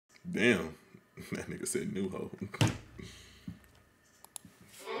Damn. That nigga said new hoe.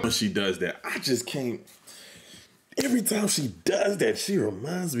 When she does that, I just can't. Every time she does that, she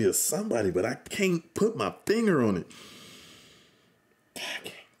reminds me of somebody, but I can't put my finger on it.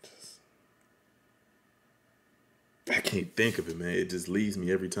 I can't think of it, man. It just leaves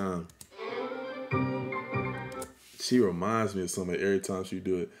me every time. She reminds me of somebody every time she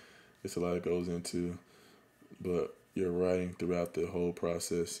do it. It's a lot it goes into, but you're writing throughout the whole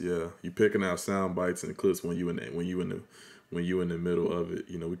process. Yeah, you picking out sound bites and clips when you in the middle of it.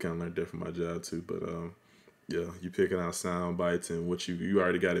 You know, we kind of learned that from my job too. But yeah, you picking out sound bites and what you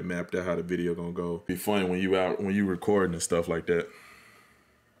already got it mapped out how the video gonna go. Be funny when you recording and stuff like that.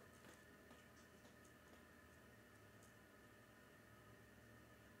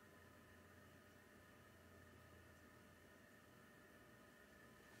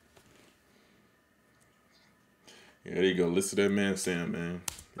 Yeah, there you go. Listen to that man, Sam, man.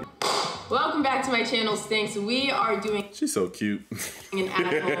 Welcome back to my channel, Stinks. We are doing... She's so cute. ...an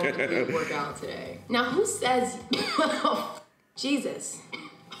at-home workout today. Now, who says... Jesus.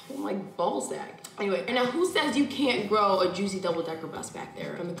 Oh, my ballsack. Anyway, now who says you can't grow a juicy double-decker bust back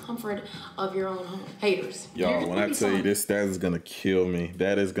there from the comfort of your own home? Haters. Y'all, when I tell you this, that is gonna kill me.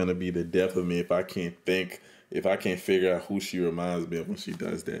 That is gonna be the death of me if I can't figure out who she reminds me of when she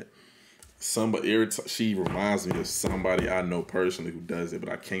does that. She reminds me of somebody I know personally who does it, but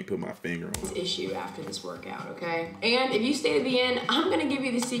I can't put my finger on it. Issue after this workout, okay? And if you stay to the end, I'm gonna give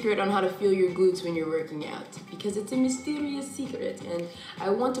you the secret on how to feel your glutes when you're working out, because it's a mysterious secret, and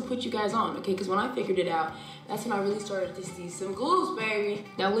I want to put you guys on, okay? Because when I figured it out, that's when I really started to see some glutes, baby.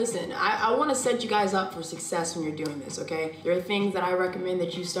 Now listen, I want to set you guys up for success when you're doing this, okay? There are things that I recommend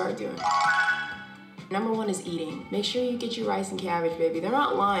that you start doing. Number one is eating. Make sure you get your rice and cabbage, baby. They're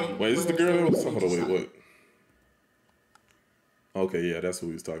not lying. Wait, is this the girl that was... Hold on, wait, what? Okay, yeah, that's what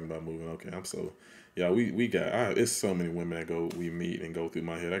we was talking about moving. Okay, yeah, we got, it's so many women that we meet and go through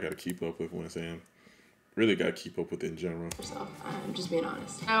my head. I got to keep up with what I'm saying. Really got to keep up with it in general. I'm just being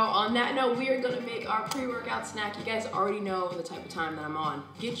honest. Now, on that note, we are going to make our pre-workout snack. You guys already know the type of time that I'm on.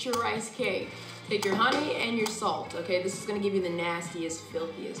 Get your rice cake. Take your honey and your salt, okay? This is gonna give you the nastiest,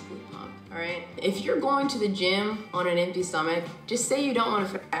 filthiest glute pump, all right? If you're going to the gym on an empty stomach, just say you don't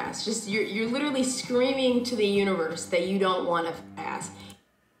want to fast. Just, you're literally screaming to the universe that you don't want to fast.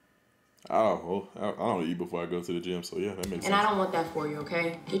 Oh, I don't eat before I go to the gym, so yeah, that makes sense. And I don't want that for you,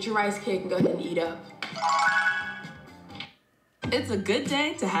 okay? Get your rice cake and go ahead and eat up. It's a good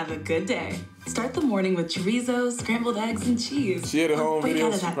day to have a good day. Start the morning with chorizo, scrambled eggs, and cheese. She had a home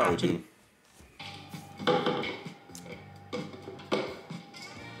video, she probably do.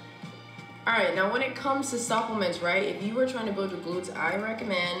 Alright, now when it comes to supplements, right, if you are trying to build your glutes, I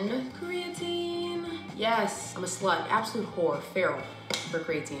recommend creatine. Yes, I'm a slut, absolute whore, feral for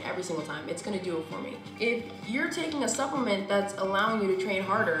creatine every single time. It's gonna do it for me. If you're taking a supplement that's allowing you to train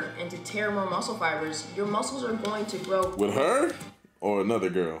harder and to tear more muscle fibers, your muscles are going to grow. With her or another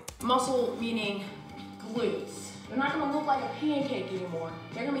girl? Muscle meaning glutes. They're not gonna look like a pancake anymore.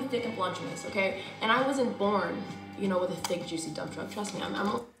 They're gonna be thick and flunchiness, okay? And I wasn't born, you know, with a thick, juicy dump truck. Trust me, I'm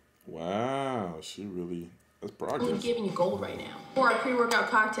wow, that's progress. I'm giving you gold right now. For our pre-workout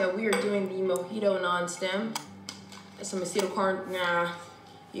cocktail, we are doing the Mojito non-stem. That's some acetyl corn. Nah,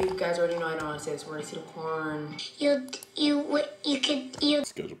 you guys already know I don't want to say this word. Acetyl corn. You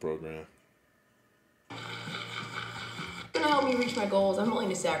schedule program. It's gonna help me reach my goals. I'm willing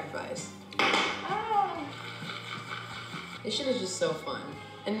to sacrifice. This shit is just so fun.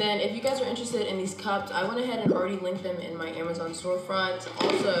 And then if you guys are interested in these cups, I went ahead and already linked them in my Amazon storefront.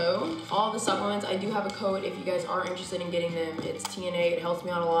 Also, all the supplements, I do have a code if you guys are interested in getting them. It's TNA, it helps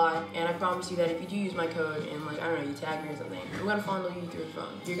me out a lot. And I promise you that if you do use my code and like, I don't know, you tag me or something, I'm gonna follow you through the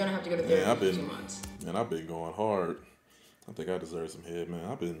phone. You're gonna have to go to therapy for 2 months. Man, I've been going hard. I think I deserve some head, man.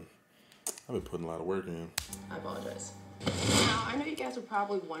 I've been putting a lot of work in. I apologize. Now, I know you guys are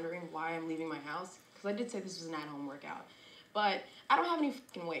probably wondering why I'm leaving my house, because I did say this was an at-home workout. But I don't have any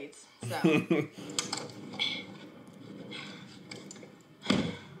fucking weights, so.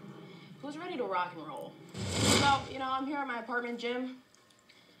 Who's ready to rock and roll? So, you know, I'm here at my apartment gym.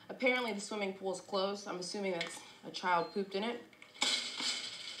 Apparently the swimming pool's closed. I'm assuming that's a child pooped in it.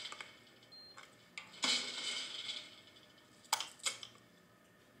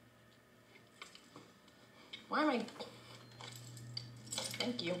 Why am I?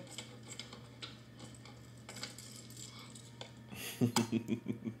 Thank you.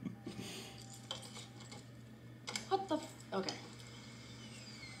 What the okay.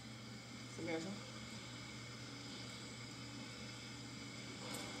 It's embarrassing.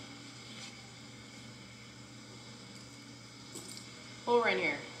 Hold right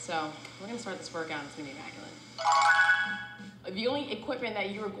here. So we're gonna start this workout. It's gonna be immaculate. The only equipment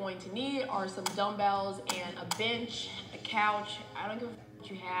that you're going to need are some dumbbells and a bench, a couch. I don't care what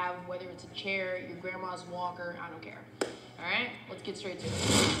you have, whether it's a chair, your grandma's walker, I don't care. All right, let's get straight to it.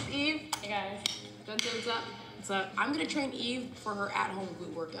 This is Eve. Hey guys, what's up? What's up? I'm gonna train Eve for her at-home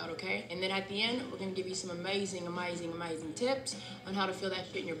glute workout, okay? And then at the end, we're gonna give you some amazing tips on how to feel that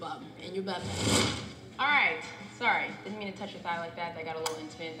shit in your bum and your butt. All right, sorry, didn't mean to touch your thigh like that. That got a little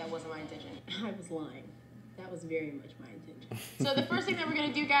intimate. That wasn't my intention. I was lying. That was very much my intention. So the first thing that we're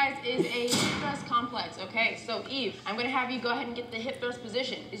gonna do, guys, is a hip thrust complex, okay? So Eve, I'm gonna have you go ahead and get the hip thrust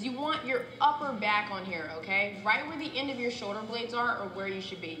position. Is you want your upper back on here, okay? Right where the end of your shoulder blades are or where you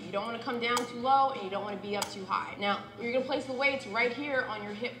should be. You don't wanna come down too low and you don't wanna be up too high. Now, you're gonna place the weights right here on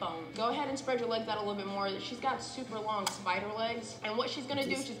your hip bone. Go ahead and spread your legs out a little bit more. She's got super long spider legs. And what she's gonna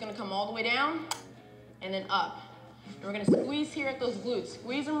do, she's gonna come all the way down and then up. And we're gonna squeeze here at those glutes.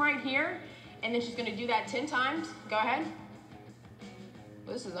 Squeeze them right here. And then she's gonna do that 10 times. Go ahead.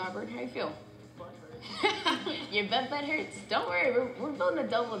 Well, this is awkward. How you feel? Your butt hurts. Don't worry, we're building a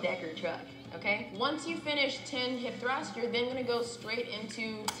double-decker truck, okay? Once you finish 10 hip thrusts, you're then gonna go straight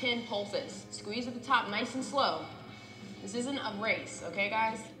into 10 pulses. Squeeze at the top nice and slow. This isn't a race, okay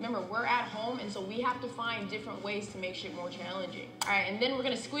guys? Remember, we're at home, and so we have to find different ways to make shit more challenging. All right, and then we're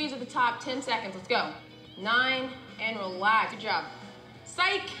gonna squeeze at the top 10 seconds. Let's go. 9, and relax. Good job.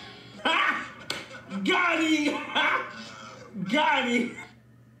 Psych! Got him! Got him!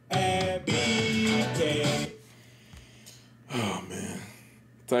 Every day. Oh man.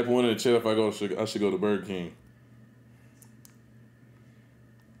 Type 1 in the chat if I should go to Burger King.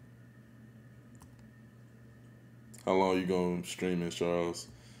 How long you gonna stream it, Charles?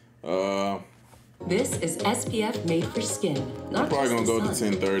 This is SPF made for skin. I'm probably gonna go to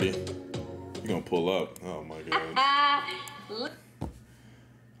 10:30. You gonna pull up? Oh my god.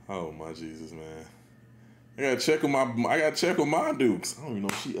 Oh my Jesus, man. I gotta check with my dukes. I don't even know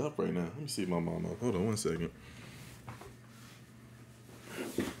if she up right now. Let me see my mom up. Hold on 1 second.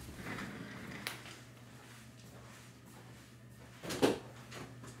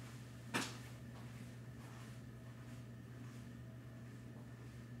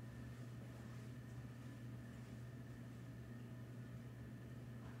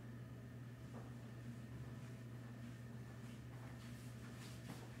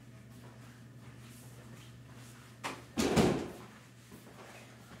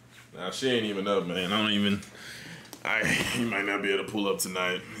 Nah, she ain't even up, man. You might not be able to pull up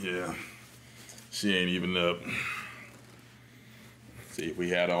tonight. Yeah. She ain't even up. See, if we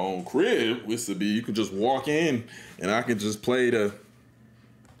had our own crib, this would be, you could just walk in and I could just play the...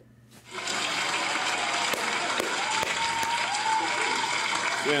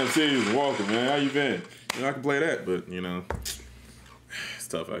 Damn, she's walking, man. How you been? You know, I can play that, but, you know, it's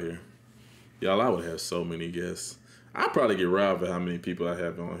tough out here. Y'all, I would have so many guests. I'd probably get robbed for how many people I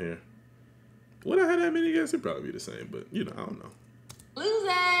have on here. Would I have that many guests? It'd probably be the same, but, you know, I don't know.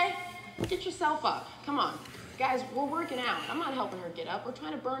 Loser! Get yourself up. Come on. Guys, we're working out. I'm not helping her get up. We're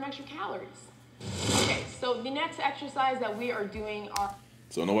trying to burn extra calories. Okay, so the next exercise that we are doing are...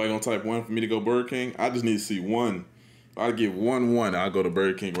 So nobody gonna type 1 for me to go Burger King? I just need to see 1. I'll give 1, I'll go to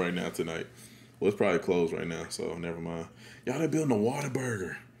Burger King right now tonight. Well, it's probably closed right now, so never mind. Y'all, they're building a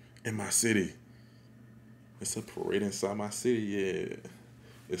Whataburger in my city. It's a parade inside my city, yeah.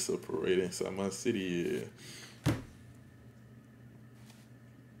 It's a parade inside my city, yeah.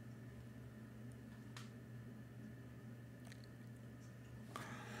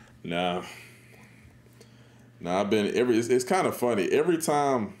 Nah, I've been it's kind of funny. Every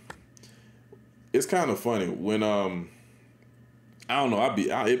time, it's kind of funny when, I don't know,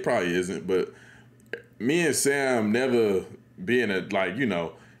 it probably isn't, but me and Sam never being like, you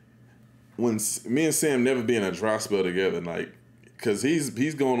know, when me and Sam never be in a dry spell together, like, cause he's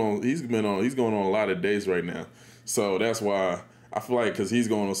going on a lot of dates right now, so that's why I feel like, cause he's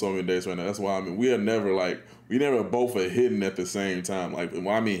going on so many dates right now, that's why we never both are hidden at the same time. Like, well,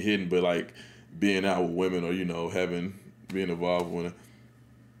 I mean hidden, but like being out with women or, you know, being involved with women.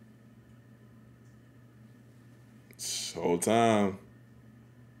 Whole time,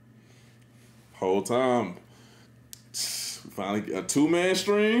 finally a 2-man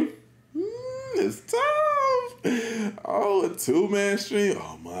stream. It's tough. Oh, a 2-man stream.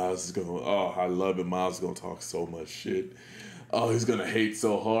 Oh, Miles is gonna. Oh, I love it. Miles is gonna talk so much shit. Oh, he's gonna hate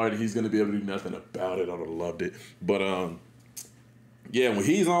so hard. He's gonna be able to do nothing about it. I would have loved it. But yeah, when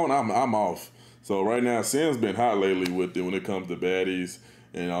he's on, I'm off. So right now, Sam's been hot lately with it when it comes to baddies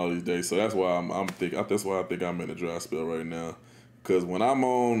and all these days. So that's why that's why I think I'm in a dry spell right now. Cause when I'm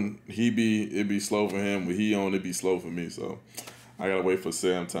on, it be slow for him. When he on, it be slow for me. So I gotta wait for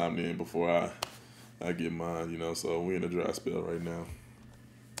Sam time then before I get mine, you know. So we in a dry spell right now.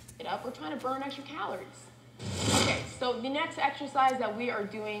 Get up. We're trying to burn extra calories. Okay, so the next exercise that we are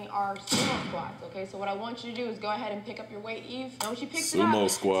doing are sumo squats. Okay, so what I want you to do is go ahead and pick up your weight, Eve. Now when she picks it up, Sumo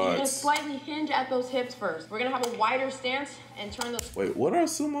so you're gonna squats. slightly hinge at those hips first. We're gonna have a wider stance and turn those. Wait, what are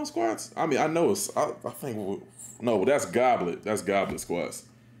sumo squats? I mean, I know it's. I think no, that's goblet. That's goblet squats.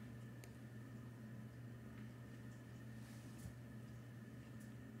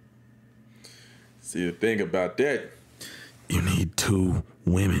 See, the thing about that, you need 2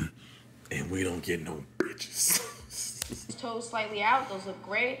 women, and we don't get no bitches. Toes slightly out. Those look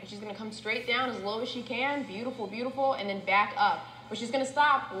great. She's gonna come straight down as low as she can. Beautiful, beautiful, and then back up. But she's gonna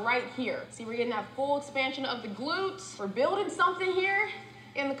stop right here. See, we're getting that full expansion of the glutes. We're building something here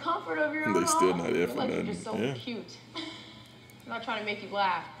in the comfort of your own home. They still not there for like nothing. You're just so cute. I'm not trying to make you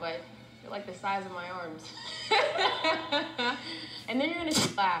laugh, but you're like the size of my arms. And then you're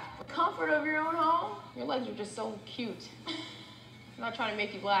gonna laugh. The comfort of your own home. Your legs are just so cute. I'm not trying to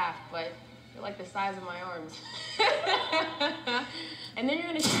make you laugh, but you're like the size of my arms. And then you're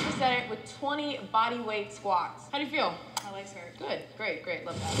gonna superset it with 20 body weight squats. How do you feel? My legs hurt. Good, great, great,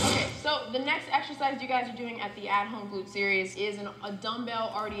 love that. Okay, so the next exercise you guys are doing at the at-home glute series is a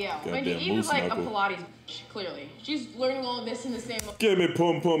dumbbell RDL. Mind you, Eve is like a Pilates bitch, clearly. She's learning all of this in the same. Give me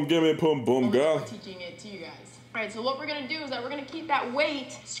pum pum, girl. I'm teaching it to you guys. All right, so what we're gonna do is that we're gonna keep that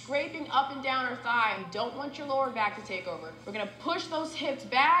weight scraping up and down our thigh. You don't want your lower back to take over. We're gonna push those hips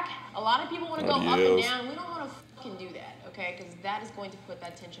back. A lot of people wanna go up and down. We don't wanna fucking do that, okay? Because that is going to put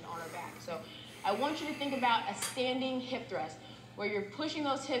that tension on our back. So I want you to think about a standing hip thrust where you're pushing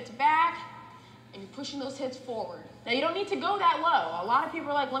those hips back and you're pushing those hips forward. Now, you don't need to go that low. A lot of people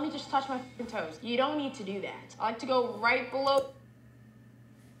are like, let me just touch my toes. You don't need to do that. I like to go right below.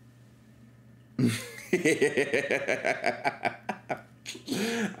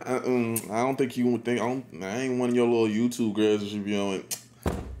 I don't think you would think. I ain't one of your little YouTube girls that should be on.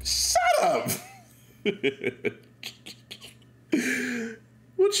 Shut up.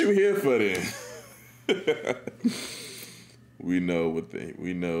 What you here for then? We know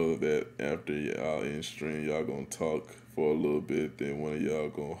that after y'all in stream, y'all gonna talk for a little bit. Then one of y'all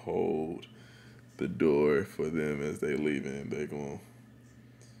gonna hold the door for them as they leaving. They going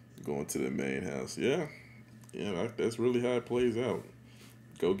to the main house. Yeah, that's really how it plays out.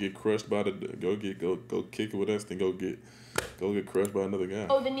 Go get crushed by go kick it with us, then go get crushed by another guy.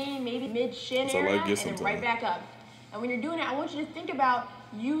 The knee, maybe mid-shin area, and then right back up. And when you're doing it, I want you to think about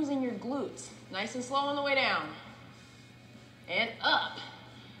using your glutes. Nice and slow on the way down. And up.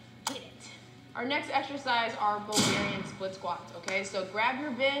 Get it. Our next exercise are Bulgarian split squats, okay? So grab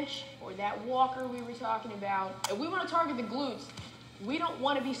your bench or that walker we were talking about. If we want to target the glutes, we don't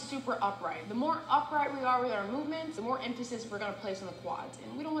want to be super upright. The more upright we are with our movements, the more emphasis we're going to place on the quads.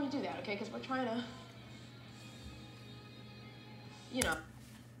 And we don't want to do that, okay? Because we're trying to, you know.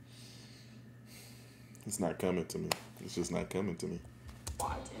 It's not coming to me. It's just not coming to me.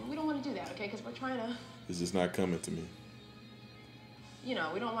 Quads. And we don't want to do that, okay? Because we're trying to. It's just not coming to me. You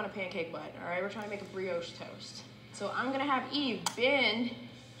know, we don't want a pancake butt, all right? We're trying to make a brioche toast. So I'm going to have Eve bend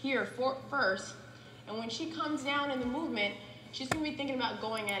here first. And when she comes down in the movement, she's gonna be thinking about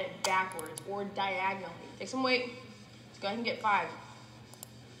going at it backwards or diagonally. Take some weight. Let's go ahead and get 5.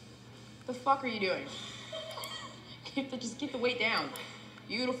 What the fuck are you doing? Just keep the weight down.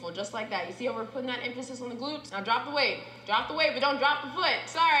 Beautiful, just like that. You see how we're putting that emphasis on the glutes? Now drop the weight. Drop the weight, but don't drop the foot.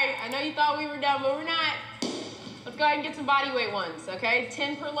 Sorry, I know you thought we were done, but we're not. Let's go ahead and get some body weight ones, okay?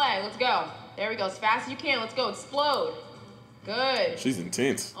 10 per leg, let's go. There we go, as fast as you can, let's go, explode. Good. She's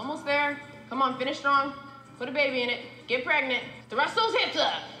intense. Almost there. Come on, finish strong. Put a baby in it. Get pregnant. Thrust those hips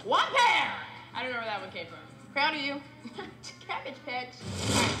up. 1 pair. I don't know where that one came from. Proud of you. Cabbage patch.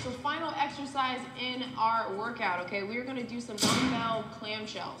 All right, so final exercise in our workout, okay? We're gonna do some dumbbell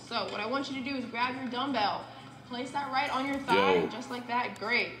clamshells. So what I want you to do is grab your dumbbell, place that right on your thigh, just like that.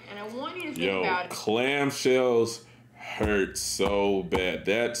 Great. And I want you to think about it. Clamshells hurt so bad.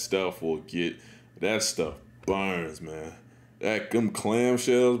 That stuff burns, man. Them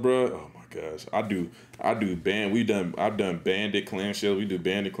clamshells, bro. Oh my gosh. I've done banded clamshell. We do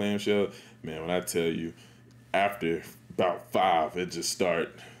banded clamshell. Man, when I tell you, after about 5, it just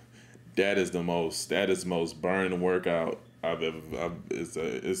start. That is the most burning workout I've ever.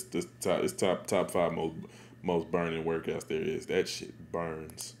 It's top 5 most burning workouts there is. That shit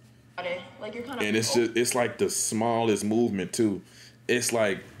burns. Like you're kind of. And it's like the smallest movement too. It's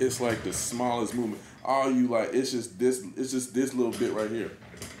like the smallest movement. All you like, it's just this little bit right here.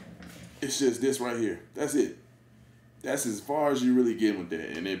 It's just this right here. That's it. That's as far as you really get with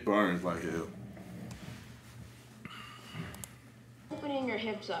that, and it burns like hell.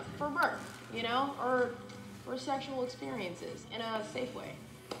 hips up for birth, you know, or for sexual experiences in a safe way.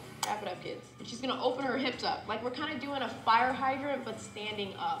 Wrap it up, kids. And she's gonna open her hips up. Like we're kind of doing a fire hydrant, but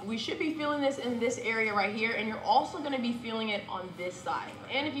standing up. We should be feeling this in this area right here, and you're also gonna be feeling it on this side.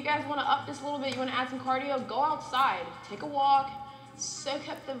 And if you guys wanna up this a little bit, you wanna add some cardio, go outside, take a walk, soak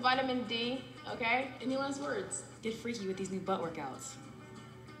up the vitamin D, okay? Any last words? Get freaky with these new butt workouts.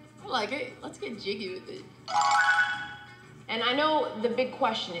 I like it. Let's get jiggy with it. And I know the big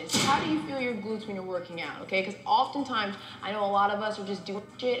question is, how do you feel your glutes when you're working out, okay? Because oftentimes, I know a lot of us are just doing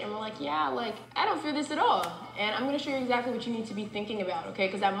shit and we're like, yeah, like, I don't feel this at all. And I'm gonna show you exactly what you need to be thinking about, okay?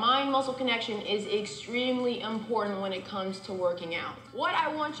 Because that mind-muscle connection is extremely important when it comes to working out. What I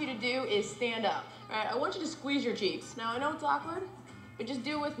want you to do is stand up, all right? I want you to squeeze your cheeks. Now, I know it's awkward, but just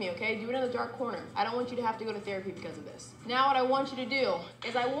do it with me, okay? Do it in the dark corner. I don't want you to have to go to therapy because of this. Now what I want you to do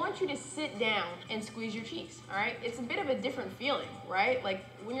is I want you to sit down and squeeze your cheeks, all right? It's a bit of a different feeling, right? Like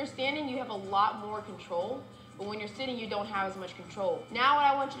when you're standing, you have a lot more control, but when you're sitting, you don't have as much control. Now what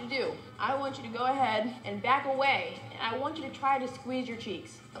I want you to do, I want you to go ahead and back away, and I want you to try to squeeze your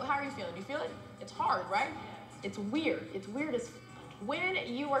cheeks. So how are you feeling? Do you feel it? It's hard, right? It's weird. It's weird as when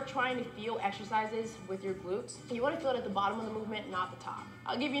you are trying to feel exercises with your glutes, you want to feel it at the bottom of the movement, not the top.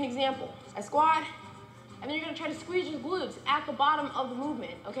 I'll give you an example. I squat, and then you're going to try to squeeze your glutes at the bottom of the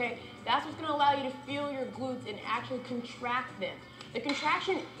movement, okay? That's what's going to allow you to feel your glutes and actually contract them. The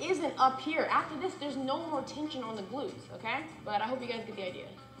contraction isn't up here. After this, there's no more tension on the glutes, okay? But I hope you guys get the idea.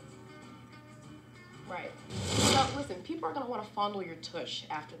 Right. So listen, people are going to want to fondle your tush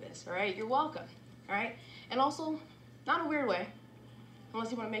after this, all right? You're welcome, all right? And also, not in a weird way. Unless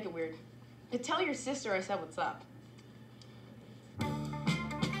you want to make it weird. But tell your sister I said what's up.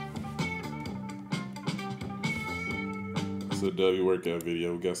 It's a W workout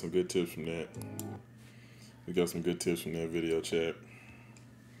video. We got some good tips from that. We got some good tips from that video, chat.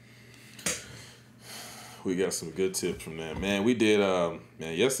 We got some good tips from that. Man, we did,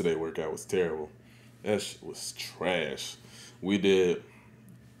 man, yesterday workout was terrible. That shit was trash. We did,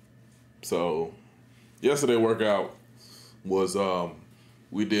 so, yesterday workout was,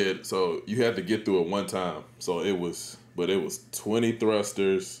 we did, so you had to get through it one time. So it was 20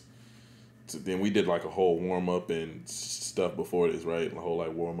 thrusters. Then we did like a whole warm up and stuff before this, right? A whole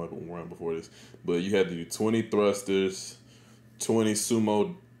like warm up and run before this. But you had to do 20 thrusters, 20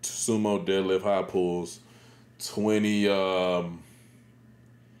 sumo deadlift high pulls, 20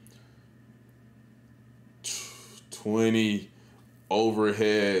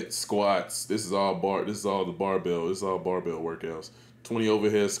 overhead squats. This is all the barbell. This is all barbell workouts. 20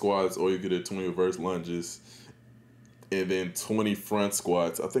 overhead squats, or you could do 20 reverse lunges, and then 20 front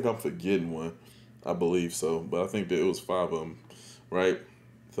squats. I think I'm forgetting one. I believe so, but I think that it was 5 of them, right?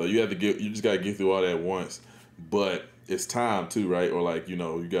 So you just gotta get through all that once. But it's time too, right? Or like,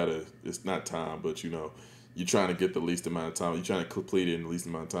 it's not time, but you're trying to get the least amount of time. You're trying to complete it in the least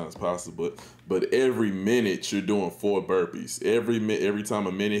amount of time as possible. But every minute you're doing 4 burpees. Every time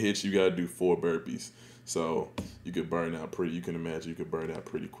a minute hits, you gotta do 4 burpees. So you could burn out you can imagine you could burn out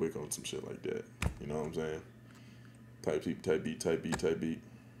pretty quick on some shit like that. You know what I'm saying? Type beat.